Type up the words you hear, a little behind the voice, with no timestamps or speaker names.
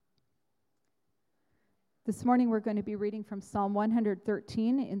This morning we're going to be reading from Psalm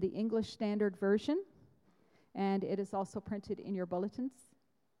 113 in the English Standard Version, and it is also printed in your bulletins.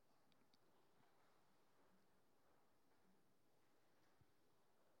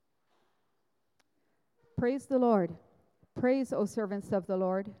 Praise the Lord. Praise, O servants of the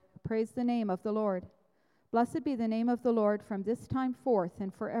Lord. Praise the name of the Lord. Blessed be the name of the Lord from this time forth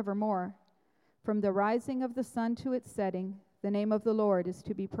and forevermore. From the rising of the sun to its setting, the name of the Lord is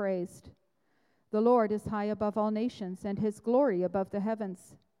to be praised. The Lord is high above all nations, and his glory above the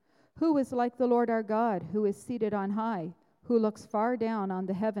heavens. Who is like the Lord our God, who is seated on high, who looks far down on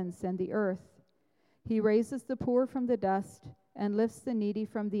the heavens and the earth? He raises the poor from the dust and lifts the needy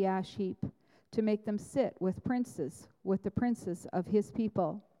from the ash heap, to make them sit with princes, with the princes of his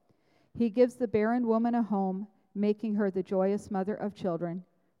people. He gives the barren woman a home, making her the joyous mother of children.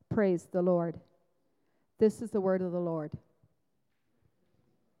 Praise the Lord. This is the word of the Lord.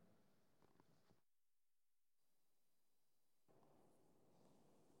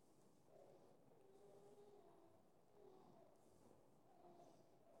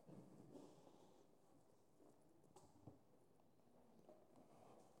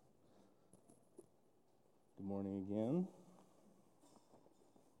 Good morning again.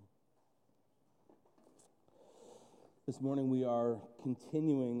 This morning we are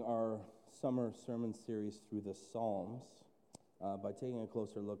continuing our summer sermon series through the Psalms by taking a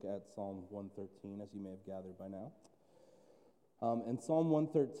closer look at Psalm 113, as you may have gathered by now. And Psalm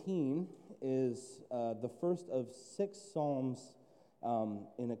 113 is the first of 6 psalms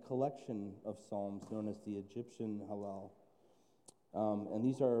in a collection of psalms known as the Egyptian Hallel. And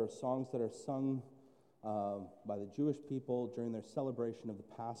these are songs that are sung by the Jewish people during their celebration of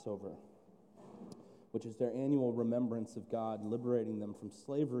the Passover, which is their annual remembrance of God liberating them from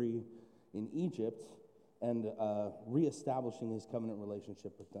slavery in Egypt and reestablishing his covenant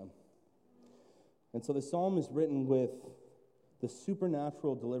relationship with them. And so the psalm is written with the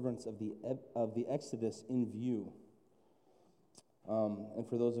supernatural deliverance of the Exodus in view. And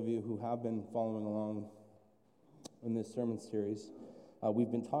for those of you who have been following along in this sermon series,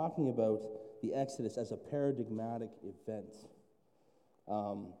 we've been talking about the Exodus as a paradigmatic event.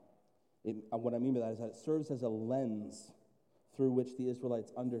 What I mean by that is that it serves as a lens through which the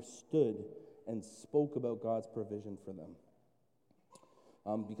Israelites understood and spoke about God's provision for them.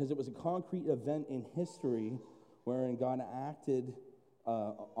 Because it was a concrete event in history wherein God acted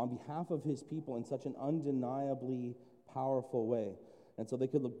on behalf of his people in such an undeniably powerful way. And so they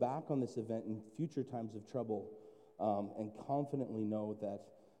could look back on this event in future times of trouble and confidently know that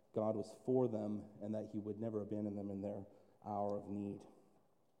God was for them and that he would never abandon them in their hour of need.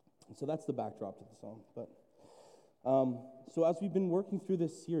 And so that's the backdrop to the psalm. But so as we've been working through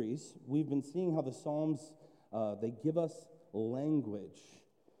this series, we've been seeing how the Psalms, they give us language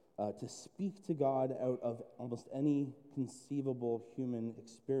to speak to God out of almost any conceivable human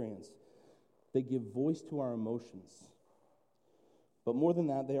experience. They give voice to our emotions. But more than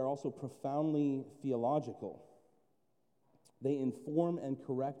that, they are also profoundly theological. They inform and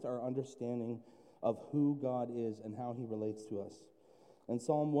correct our understanding of who God is and how he relates to us. And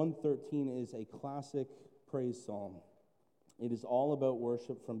Psalm 113 is a classic praise psalm. It is all about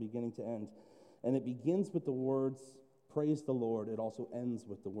worship from beginning to end. And it begins with the words, praise the Lord. It also ends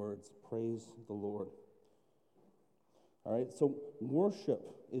with the words, praise the Lord. All right, so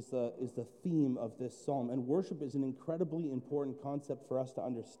worship is the theme of this psalm. And worship is an incredibly important concept for us to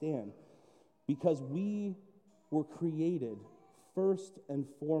understand, because we were created first and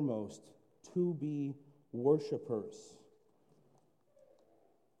foremost to be worshipers.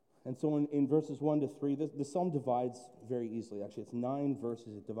 And so in verses 1 to 3, the psalm divides very easily. Actually, it's 9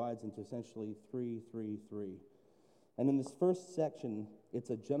 verses. It divides into essentially 3, 3, 3. And in this first section, it's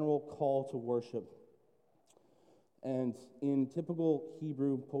a general call to worship. And in typical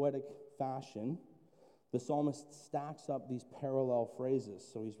Hebrew poetic fashion, the psalmist stacks up these parallel phrases.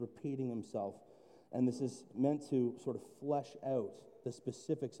 So he's repeating himself. And this is meant to sort of flesh out the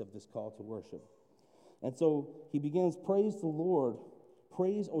specifics of this call to worship. And so he begins, praise the Lord,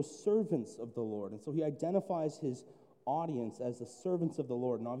 praise, O servants of the Lord. And so he identifies his audience as the servants of the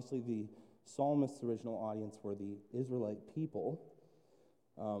Lord. And obviously the psalmist's original audience were the Israelite people.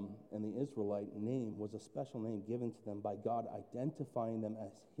 And the Israelite name was a special name given to them by God, identifying them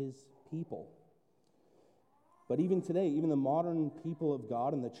as his people. But even today, even the modern people of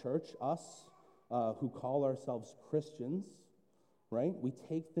God in the church, us, who call ourselves Christians, right? We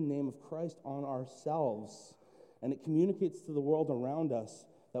take the name of Christ on ourselves, and it communicates to the world around us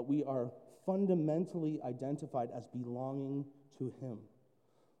that we are fundamentally identified as belonging to him,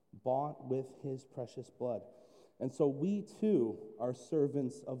 bought with his precious blood. And so we too are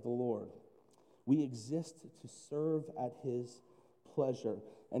servants of the Lord. We exist to serve at his pleasure.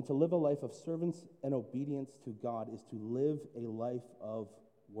 And to live a life of servants and obedience to God is to live a life of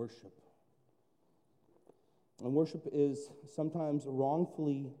worship. And worship is sometimes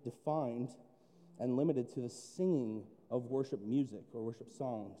wrongfully defined and limited to the singing of worship music or worship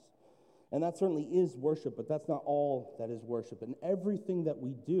songs. And that certainly is worship, but that's not all that is worship. And everything that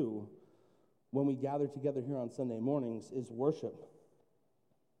we do when we gather together here on Sunday mornings is worship.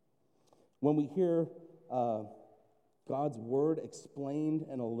 When we hear God's word explained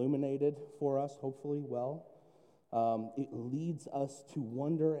and illuminated for us, hopefully well, it leads us to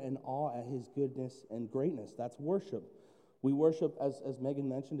wonder and awe at his goodness and greatness. That's worship. We worship, as Megan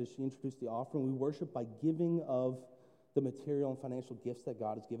mentioned as she introduced the offering, we worship by giving of the material and financial gifts that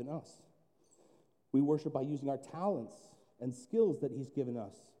God has given us. We worship by using our talents and skills that he's given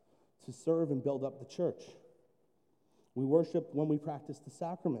us to serve and build up the church. We worship when we practice the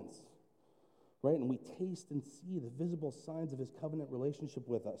sacraments, right? And we taste and see the visible signs of his covenant relationship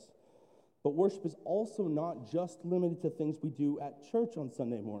with us. But worship is also not just limited to things we do at church on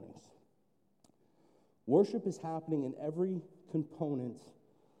Sunday mornings. Worship is happening in every component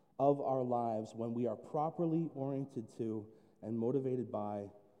of our lives when we are properly oriented to and motivated by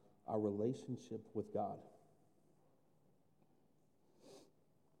our relationship with God.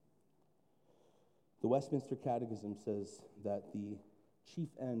 The Westminster Catechism says that the chief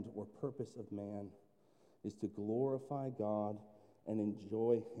end or purpose of man is to glorify God and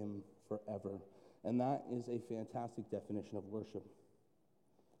enjoy him forever. And that is a fantastic definition of worship.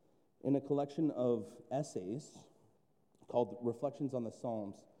 In a collection of essays called Reflections on the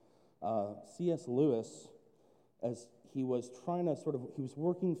Psalms, C.S. Lewis, as he was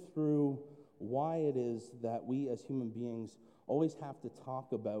working through why it is that we as human beings always have to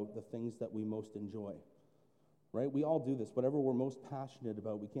talk about the things that we most enjoy, right? We all do this. Whatever we're most passionate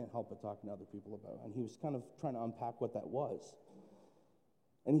about, we can't help but talking to other people about. And he was kind of trying to unpack what that was.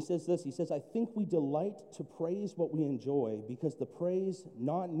 And he says this, he says, I think we delight to praise what we enjoy because the praise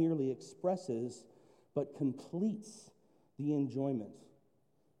not merely expresses, but completes the enjoyment.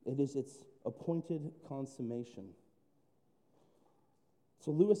 It is its appointed consummation. So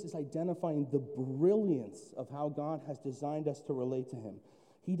Lewis is identifying the brilliance of how God has designed us to relate to him.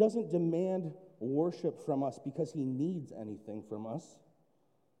 He doesn't demand worship from us because he needs anything from us.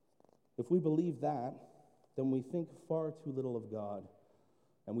 If we believe that, then we think far too little of God,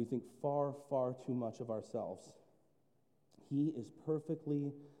 and we think far, far too much of ourselves. He is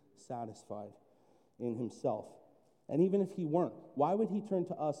perfectly satisfied in himself. And even if he weren't, why would he turn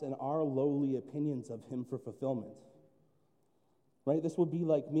to us and our lowly opinions of him for fulfillment? Right? This would be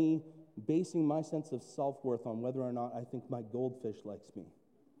like me basing my sense of self-worth on whether or not I think my goldfish likes me.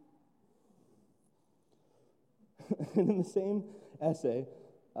 And in the same essay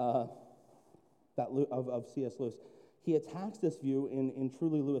of C.S. Lewis, he attacks this view in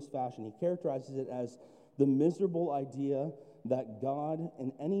truly Lewis fashion. He characterizes it as the miserable idea that God,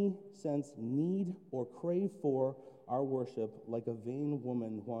 in any sense, need or crave for our worship like a vain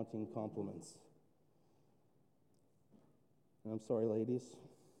woman wanting compliments. And I'm sorry, ladies,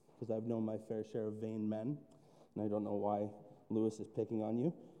 because I've known my fair share of vain men, and I don't know why Lewis is picking on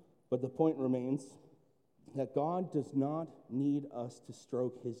you. But the point remains that God does not need us to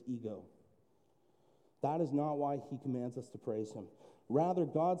stroke his ego. That is not why he commands us to praise him. Rather,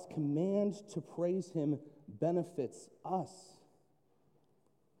 God's command to praise him benefits us.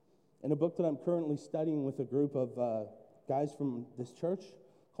 In a book that I'm currently studying with a group of guys from this church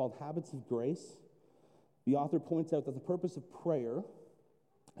called Habits of Grace, the author points out that the purpose of prayer,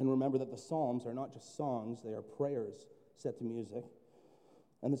 and remember that the Psalms are not just songs, they are prayers set to music.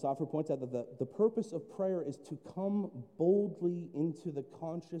 And this author points out that the purpose of prayer is to come boldly into the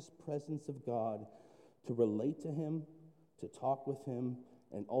conscious presence of God, to relate to him, to talk with him,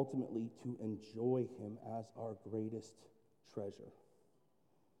 and ultimately to enjoy him as our greatest treasure.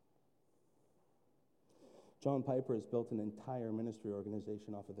 John Piper has built an entire ministry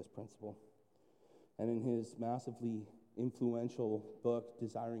organization off of this principle. And in his massively influential book,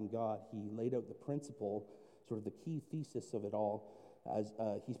 Desiring God, he laid out the principle, sort of the key thesis of it all, as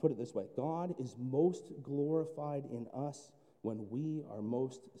he's put it this way: God is most glorified in us when we are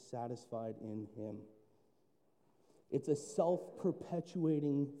most satisfied in him. It's a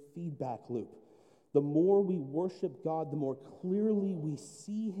self-perpetuating feedback loop. The more we worship God, the more clearly we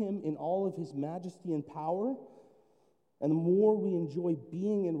see him in all of his majesty and power, and the more we enjoy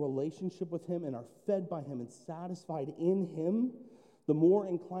being in relationship with him and are fed by him and satisfied in him, the more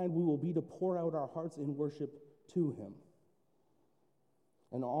inclined we will be to pour out our hearts in worship to him.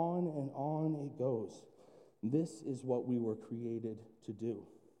 And on it goes. This is what we were created to do.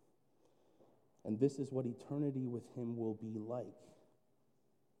 And this is what eternity with him will be like.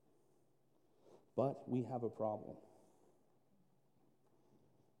 But we have a problem.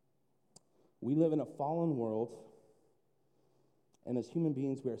 We live in a fallen world, and as human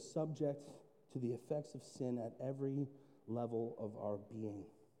beings, we are subject to the effects of sin at every level of our being.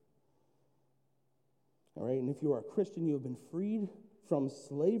 All right, and if you are a Christian, you have been freed from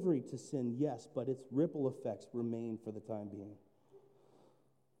slavery to sin, yes, but its ripple effects remain for the time being.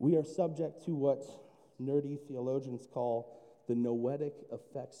 We are subject to what nerdy theologians call the noetic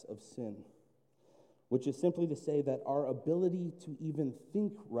effects of sin, which is simply to say that our ability to even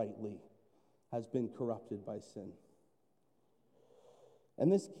think rightly has been corrupted by sin.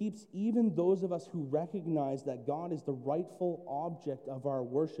 And this keeps even those of us who recognize that God is the rightful object of our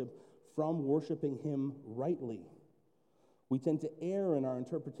worship from worshiping him rightly. We tend to err in our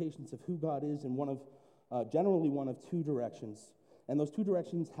interpretations of who God is in generally one of two directions. And those two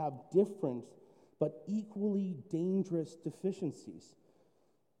directions have different but equally dangerous deficiencies.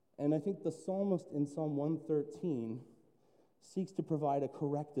 And I think the psalmist in Psalm 113 seeks to provide a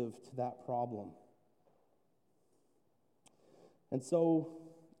corrective to that problem. And so,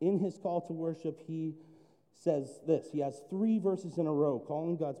 in his call to worship, he says this. He has 3 verses in a row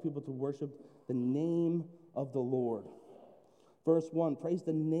calling God's people to worship the name of the Lord. Verse 1, praise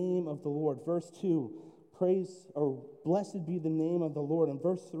the name of the Lord. Verse 2, blessed be the name of the Lord. And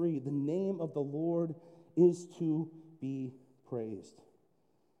verse 3, the name of the Lord is to be praised.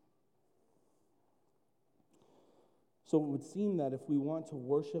 So it would seem that if we want to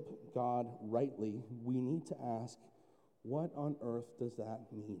worship God rightly, we need to ask, what on earth does that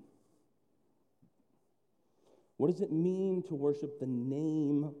mean? What does it mean to worship the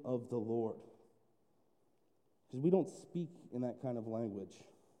name of the Lord? Because we don't speak in that kind of language.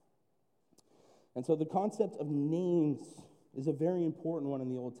 And so the concept of names is a very important one in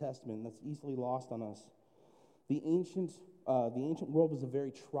the Old Testament that's easily lost on us. The ancient world was a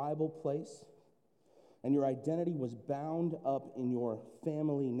very tribal place, and your identity was bound up in your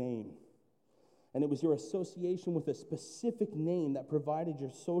family name. And it was your association with a specific name that provided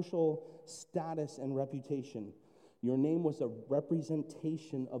your social status and reputation. Your name was a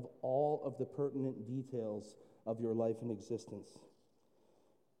representation of all of the pertinent details of your life and existence.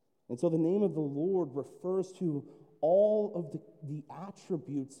 And so the name of the Lord refers to all of the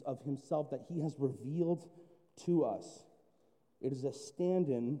attributes of himself that he has revealed to us. It is a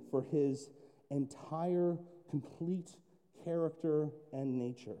stand-in for his entire, complete character and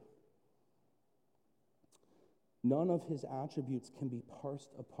nature. None of his attributes can be parsed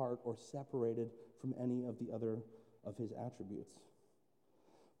apart or separated from any of the other of his attributes.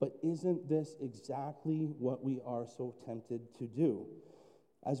 But isn't this exactly what we are so tempted to do?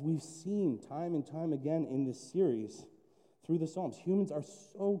 As we've seen time and time again in this series through the Psalms, humans are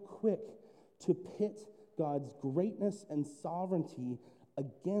so quick to pit God's greatness and sovereignty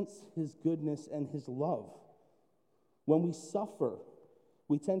against his goodness and his love. When we suffer,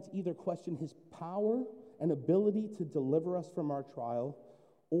 we tend to either question his power and ability to deliver us from our trial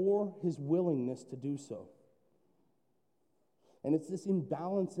or his willingness to do so. And it's this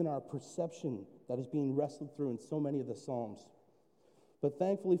imbalance in our perception that is being wrestled through in so many of the Psalms. But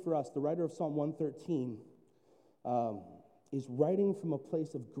thankfully for us, the writer of Psalm 113 is writing from a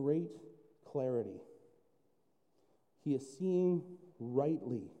place of great clarity. He is seeing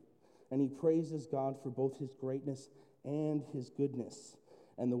rightly, and he praises God for both his greatness and his goodness,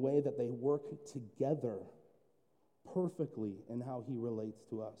 and the way that they work together perfectly in how he relates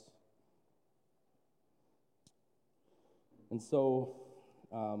to us. And so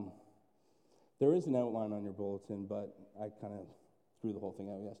there is an outline on your bulletin, but I kind of threw the whole thing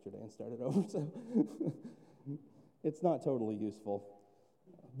out yesterday and started over, so it's not totally useful.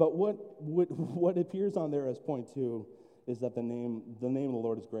 But what appears on there as point 2 is that the name of the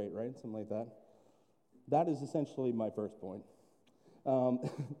Lord is great, right? Something like that. That is essentially my first point.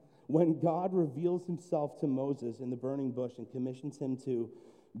 When God reveals himself to Moses in the burning bush and commissions him to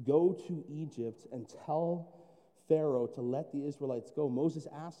go to Egypt and tell Pharaoh to let the Israelites go, Moses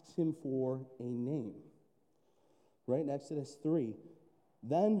asks him for a name. Right in Exodus 3.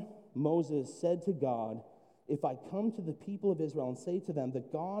 Then Moses said to God, if I come to the people of Israel and say to them, the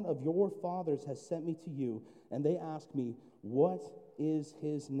God of your fathers has sent me to you, and they ask me, what is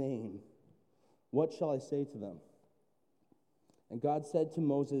his name? What shall I say to them? And God said to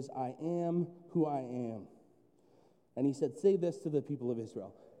Moses, I am who I am. And he said, say this to the people of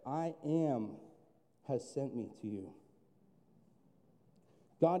Israel, I am has sent me to you.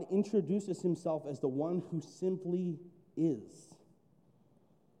 God introduces himself as the one who simply is.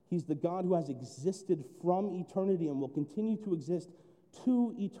 He's the God who has existed from eternity and will continue to exist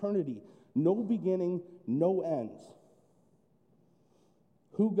to eternity. no beginning, no end.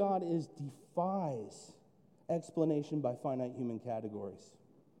 Who God is defies explanation by finite human categories.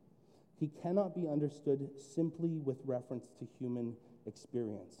 He cannot be understood simply with reference to human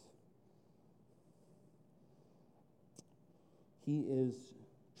experience. He is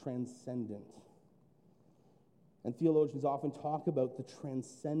transcendent. And theologians often talk about the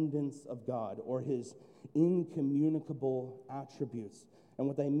transcendence of God or his incommunicable attributes. And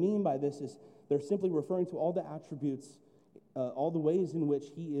what they mean by this is they're simply referring to all the attributes, all the ways in which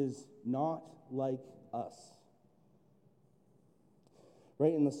he is not like us.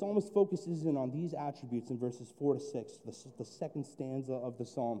 Right? And the psalmist focuses in on these attributes in verses 4 to 6, the second stanza of the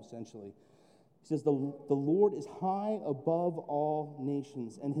psalm, essentially. He says, the Lord is high above all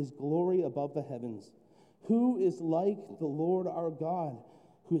nations, and his glory above the heavens. Who is like the Lord our God,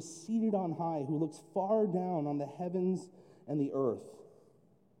 who is seated on high, who looks far down on the heavens and the earth?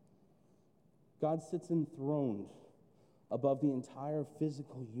 God sits enthroned above the entire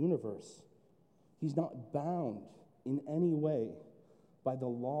physical universe. He's not bound in any way by the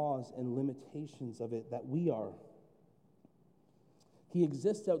laws and limitations of it that we are. He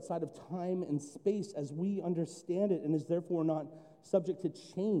exists outside of time and space as we understand it and is therefore not subject to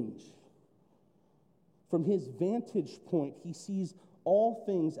change. From his vantage point, he sees all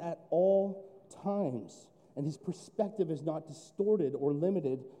things at all times, and his perspective is not distorted or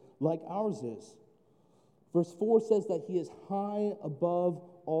limited like ours is. Verse 4 says that he is high above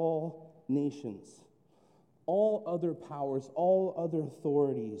all nations. All other powers, all other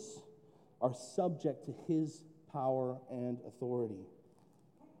authorities are subject to his power and authority.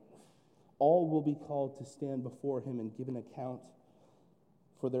 All will be called to stand before him and give an account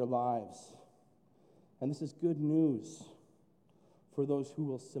for their lives. And this is good news for those who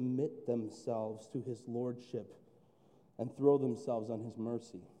will submit themselves to his lordship and throw themselves on his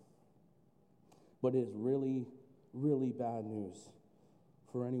mercy. But it is really, really bad news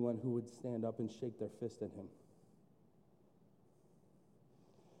for anyone who would stand up and shake their fist at him.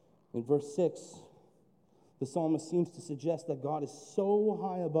 In verse 6, the psalmist seems to suggest that God is so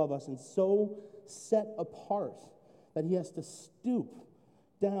high above us and so set apart that he has to stoop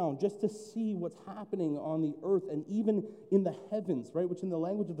down just to see what's happening on the earth and even in the heavens, right? Which in the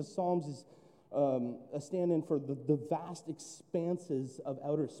language of the Psalms is a stand-in for the vast expanses of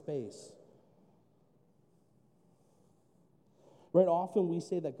outer space. Right, often we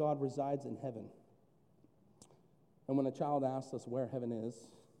say that God resides in heaven. And when a child asks us where heaven is,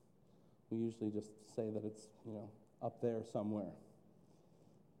 we usually just say that it's, up there somewhere.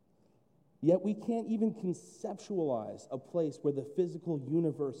 Yet we can't even conceptualize a place where the physical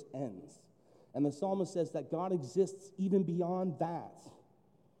universe ends. And the psalmist says that God exists even beyond that.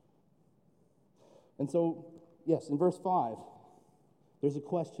 And so, yes, in verse 5, there's a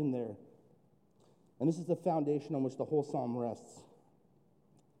question there. And this is the foundation on which the whole psalm rests.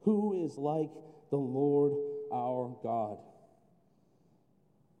 Who is like the Lord our God?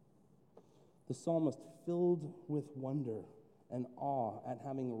 The psalmist, filled with wonder and awe at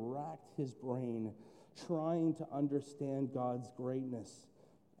having racked his brain, trying to understand God's greatness,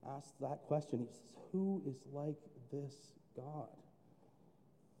 asks that question. He says, who is like this God?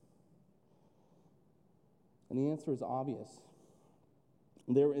 And the answer is obvious.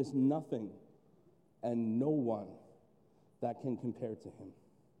 There is nothing and no one that can compare to him.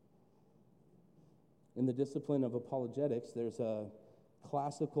 In the discipline of apologetics, there's a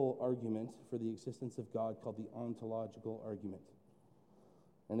classical argument for the existence of God called the ontological argument.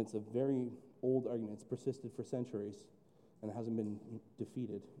 And it's a very old argument. It's persisted for centuries, and it hasn't been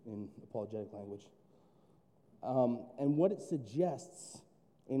defeated in apologetic language. And what it suggests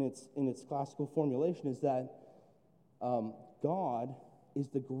in its classical formulation is that God is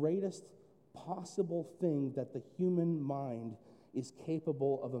the greatest possible thing that the human mind is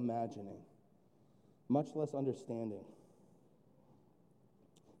capable of imagining, much less understanding.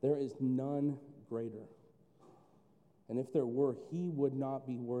 There is none greater. And if there were, he would not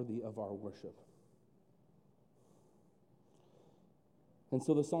be worthy of our worship. And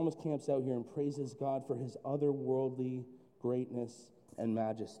so the psalmist camps out here and praises God for his otherworldly greatness and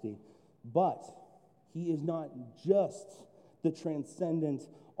majesty. But he is not just the transcendent,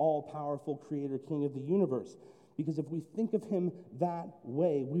 all-powerful creator king of the universe. Because if we think of him that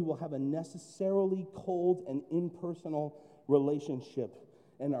way, we will have a necessarily cold and impersonal relationship.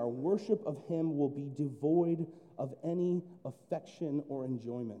 And our worship of him will be devoid of any affection or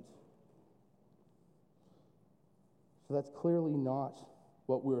enjoyment. So that's clearly not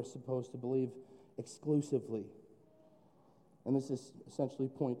what we're supposed to believe exclusively. And this is essentially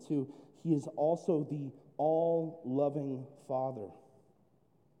point 2. He is also the all-loving Father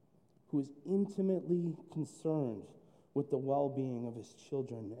who is intimately concerned with the well-being of his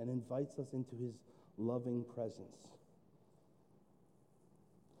children and invites us into his loving presence.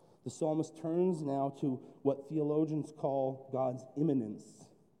 The psalmist turns now to what theologians call God's immanence.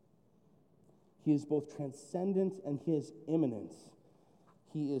 He is both transcendent and he is immanent.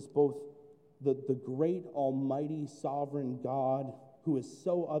 He is both the great, almighty, sovereign God who is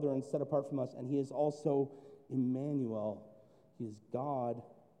so other and set apart from us, and he is also Emmanuel. He is God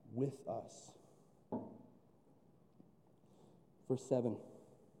with us. Verse 7.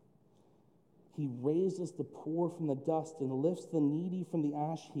 He raises the poor from the dust and lifts the needy from the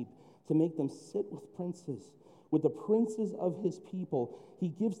ash heap to make them sit with princes, with the princes of his people. He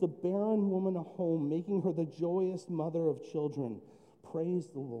gives the barren woman a home, making her the joyous mother of children. Praise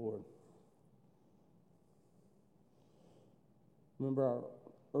the Lord. Remember our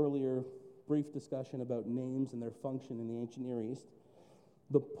earlier brief discussion about names and their function in the ancient Near East?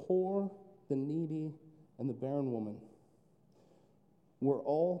 The poor, the needy, and the barren woman were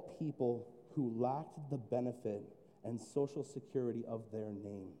all people who lacked the benefit and social security of their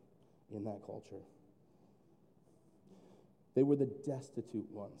name in that culture. They were the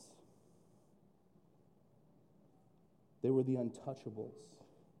destitute ones. They were the untouchables.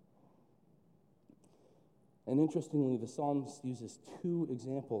 And interestingly, the psalmist uses two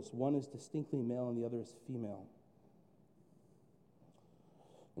examples. One is distinctly male and the other is female.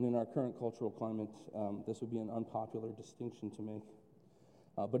 And in our current cultural climate, this would be an unpopular distinction to make.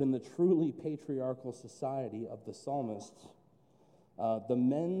 But in the truly patriarchal society of the psalmists, the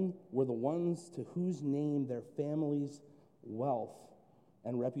men were the ones to whose name their family's wealth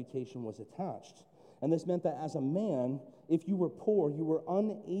and reputation was attached. And this meant that as a man, if you were poor, you were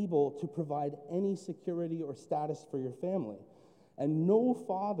unable to provide any security or status for your family. And no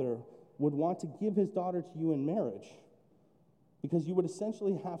father would want to give his daughter to you in marriage, because you would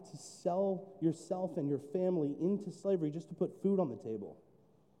essentially have to sell yourself and your family into slavery just to put food on the table.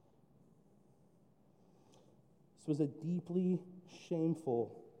 This was a deeply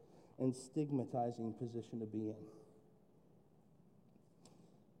shameful and stigmatizing position to be in.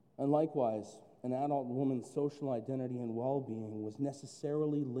 And likewise, an adult woman's social identity and well-being was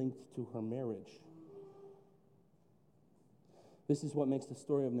necessarily linked to her marriage. This is what makes the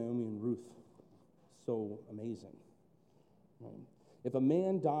story of Naomi and Ruth so amazing. Right? If a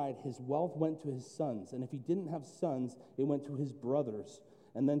man died, his wealth went to his sons, and if he didn't have sons, it went to his brothers,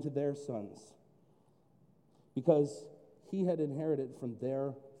 and then to their sons, because he had inherited from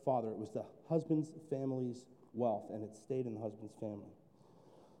their father. It was the husband's family's wealth, and it stayed in the husband's family.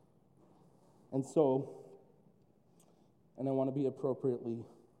 And so, and I want to be appropriately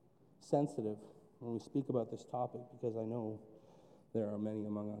sensitive when we speak about this topic, because I know there are many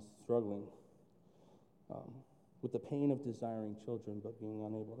among us struggling with the pain of desiring children but being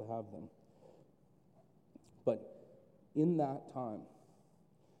unable to have them. But in that time,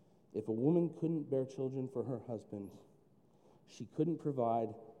 if a woman couldn't bear children for her husband, she couldn't provide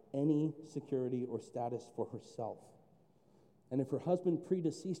any security or status for herself. And if her husband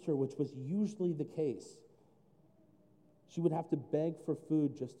predeceased her, which was usually the case, she would have to beg for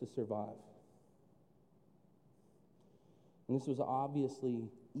food just to survive. And this was obviously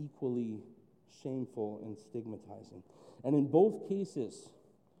equally shameful and stigmatizing. And in both cases,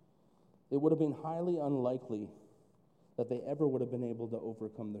 it would have been highly unlikely that they ever would have been able to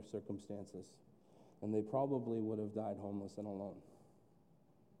overcome their circumstances. And they probably would have died homeless and alone.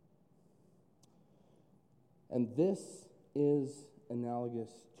 And this is analogous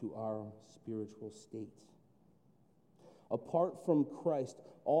to our spiritual state. Apart from Christ,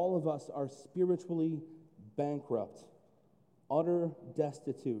 all of us are spiritually bankrupt, utter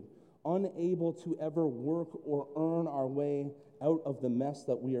destitute, unable to ever work or earn our way out of the mess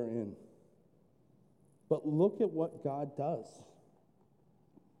that we are in. But look at what God does.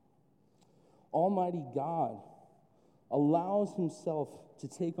 Almighty God allows himself to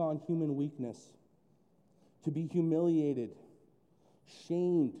take on human weakness, to be humiliated,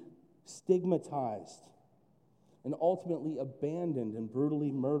 shamed, stigmatized, and ultimately abandoned and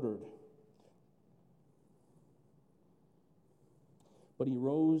brutally murdered. But he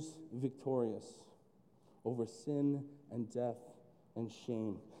rose victorious over sin and death and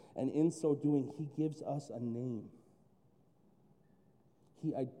shame. And in so doing, he gives us a name.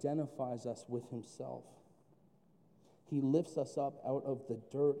 He identifies us with himself. He lifts us up out of the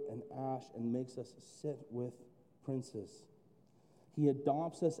dirt and ash and makes us sit with princes. He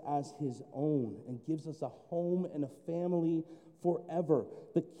adopts us as his own and gives us a home and a family forever.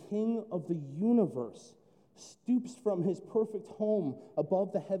 The King of the universe stoops from his perfect home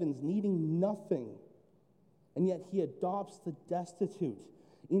above the heavens, needing nothing. And yet he adopts the destitute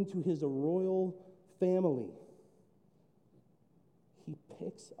into his royal family. He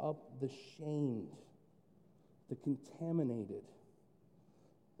picks up the shamed, the contaminated,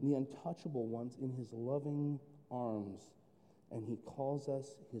 and the untouchable ones in his loving arms, and he calls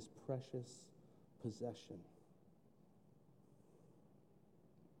us his precious possession.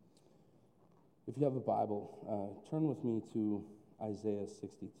 If you have a Bible, turn with me to Isaiah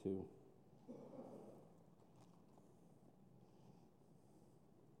 62.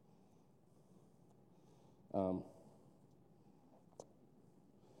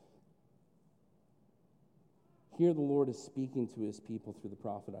 Here the Lord is speaking to his people through the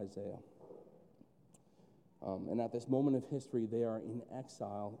prophet Isaiah. And at this moment of history, they are in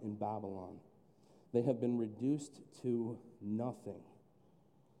exile in Babylon. They have been reduced to nothing.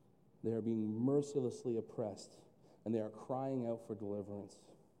 They are being mercilessly oppressed, and they are crying out for deliverance.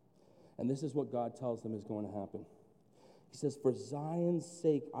 And this is what God tells them is going to happen. He says, "For Zion's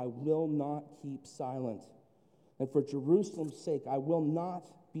sake, I will not keep silent. And for Jerusalem's sake, I will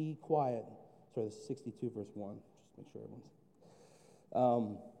not be quiet." Sorry, this is 62 verse 1. Just make sure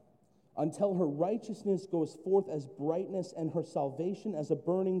everyone's... "Until her righteousness goes forth as brightness and her salvation as a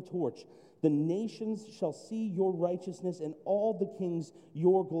burning torch. The nations shall see your righteousness and all the kings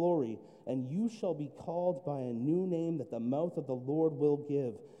your glory. And you shall be called by a new name that the mouth of the Lord will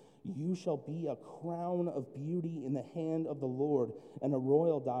give. You shall be a crown of beauty in the hand of the Lord and a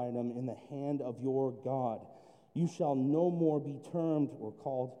royal diadem in the hand of your God. You shall no more be termed or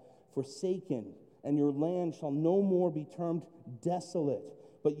called forsaken, and your land shall no more be termed desolate,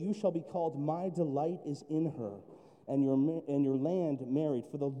 but you shall be called, my delight is in her, and your land married.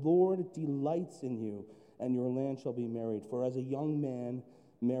 For the Lord delights in you, and your land shall be married. For as a young man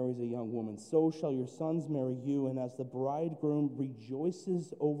marries a young woman, so shall your sons marry you, and as the bridegroom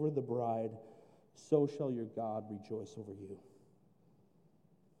rejoices over the bride, so shall your God rejoice over you."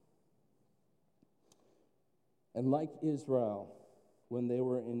 And like Israel, when they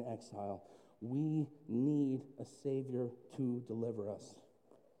were in exile, we need a Savior to deliver us.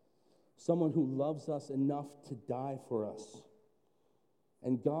 Someone who loves us enough to die for us.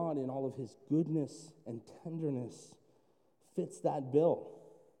 And God, in all of his goodness and tenderness, fits that bill.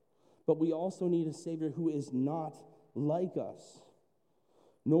 But we also need a Savior who is not like us.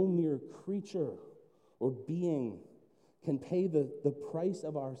 No mere creature or being can pay the price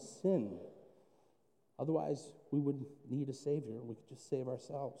of our sin. Otherwise, we would need a Savior. We could just save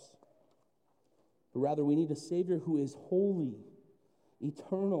ourselves. But rather, we need a Savior who is holy,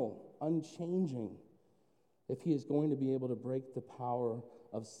 eternal, unchanging, if he is going to be able to break the power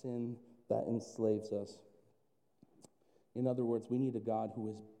of sin that enslaves us. In other words, we need a God who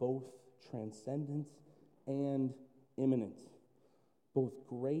is both transcendent and immanent, both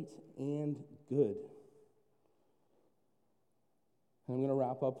great and good. And I'm going to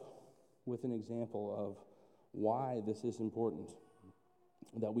wrap up with an example of why this is important,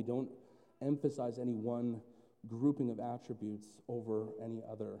 that we don't emphasize any one grouping of attributes over any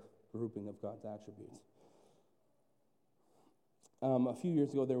other grouping of God's attributes. A few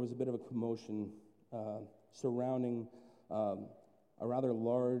years ago, there was a bit of a commotion surrounding a rather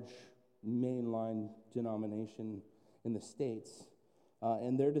large mainline denomination in the States,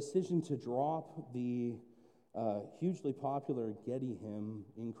 and their decision to drop the hugely popular Getty hymn,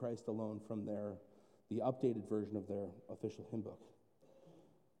 "In Christ Alone," from the updated version of their official hymn book.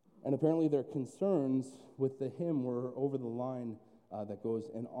 And apparently their concerns with the hymn were over the line that goes,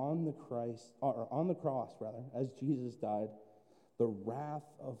 "And on the cross, as Jesus died, the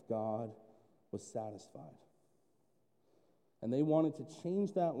wrath of God was satisfied." And they wanted to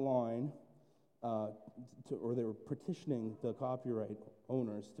change that line, or they were petitioning the copyright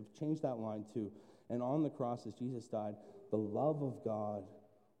owners to change that line to, "And on the cross, as Jesus died, the love of God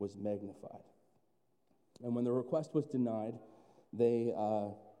was magnified." And when the request was denied, they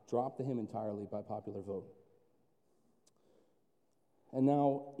dropped the hymn entirely by popular vote. And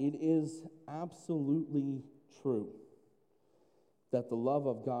now, it is absolutely true that the love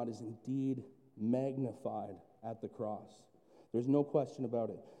of God is indeed magnified at the cross. There's no question about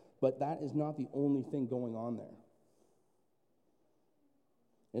it. But that is not the only thing going on there.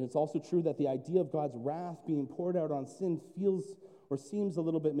 And it's also true that the idea of God's wrath being poured out on sin feels or seems a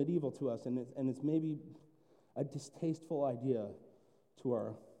little bit medieval to us, and it's maybe a distasteful idea to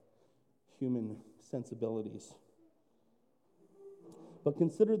our human sensibilities. But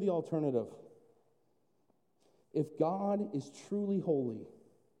consider the alternative. If God is truly holy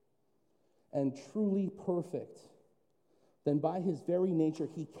and truly perfect, then by his very nature,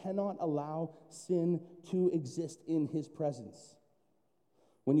 he cannot allow sin to exist in his presence.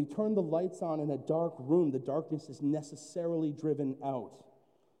 When you turn the lights on in a dark room, the darkness is necessarily driven out.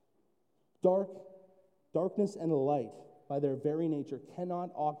 Darkness and light, by their very nature,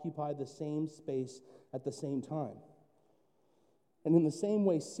 cannot occupy the same space at the same time. And in the same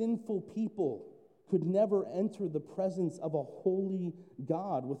way, sinful people could never enter the presence of a holy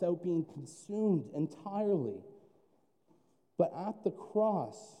God without being consumed entirely. But at the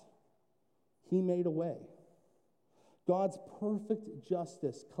cross, he made a way. God's perfect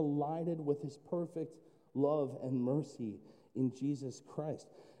justice collided with his perfect love and mercy in Jesus Christ.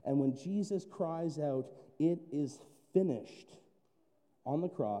 And when Jesus cries out, "It is finished," on the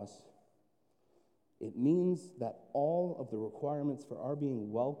cross, it means that all of the requirements for our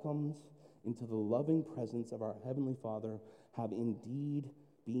being welcomed into the loving presence of our Heavenly Father have indeed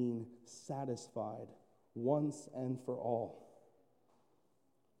been satisfied once and for all.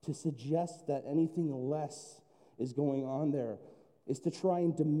 To suggest that anything less is going on there is to try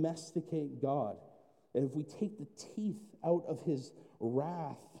and domesticate God. And if we take the teeth out of his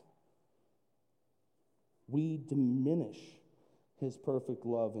wrath, we diminish his perfect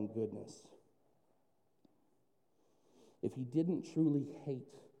love and goodness. If he didn't truly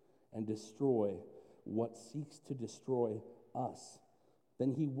hate and destroy what seeks to destroy us,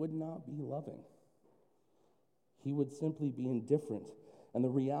 then he would not be loving. He would simply be indifferent. And the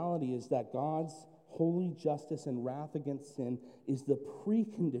reality is that God's holy justice and wrath against sin is the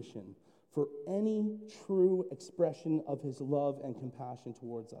precondition for any true expression of his love and compassion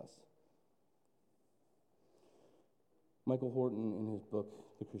towards us. Michael Horton, in his book,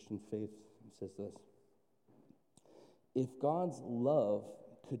 The Christian Faith, says this: if God's love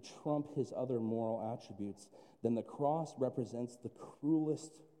could trump his other moral attributes, then the cross represents the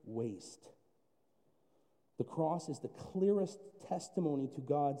cruelest waste. The cross is the clearest testimony to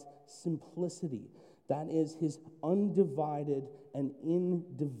God's simplicity. That is, his undivided and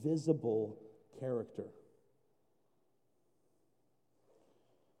indivisible character.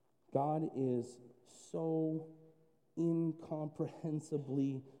 God is so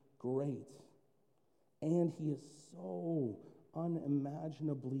incomprehensibly great, and he is so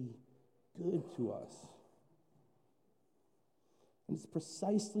unimaginably good to us. And it's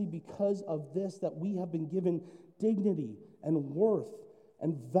precisely because of this that we have been given dignity and worth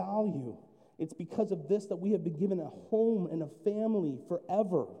and value. It's because of this that we have been given a home and a family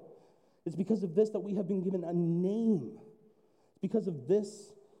forever. It's because of this that we have been given a name. It's because of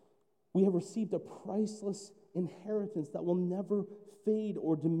this we have received a priceless inheritance that will never fade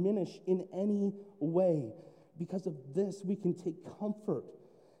or diminish in any way. Because of this, we can take comfort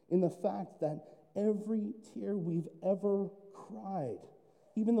in the fact that every tear we've ever cried,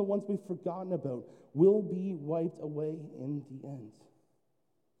 even the ones we've forgotten about, will be wiped away in the end.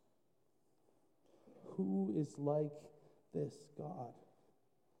 Who is like this God?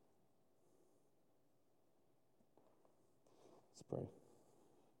 Let's pray.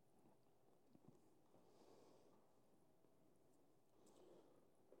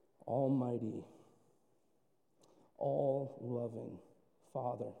 Almighty, all-loving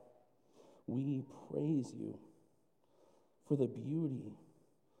Father, we praise you for the beauty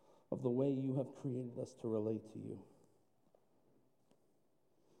of the way you have created us to relate to you.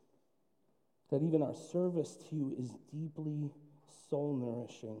 That even our service to you is deeply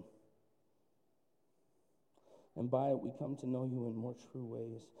soul-nourishing. And by it, we come to know you in more true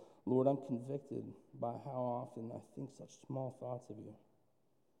ways. Lord, I'm convicted by how often I think such small thoughts of you.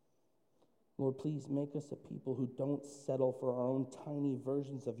 Lord, please make us a people who don't settle for our own tiny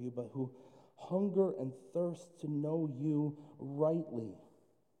versions of you, but who hunger and thirst to know you rightly.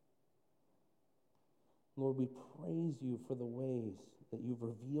 Lord, we praise you for the ways that you've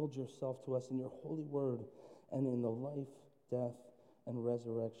revealed yourself to us in your holy word and in the life, death, and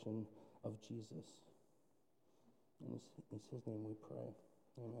resurrection of Jesus. In his name we pray.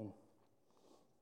 Amen.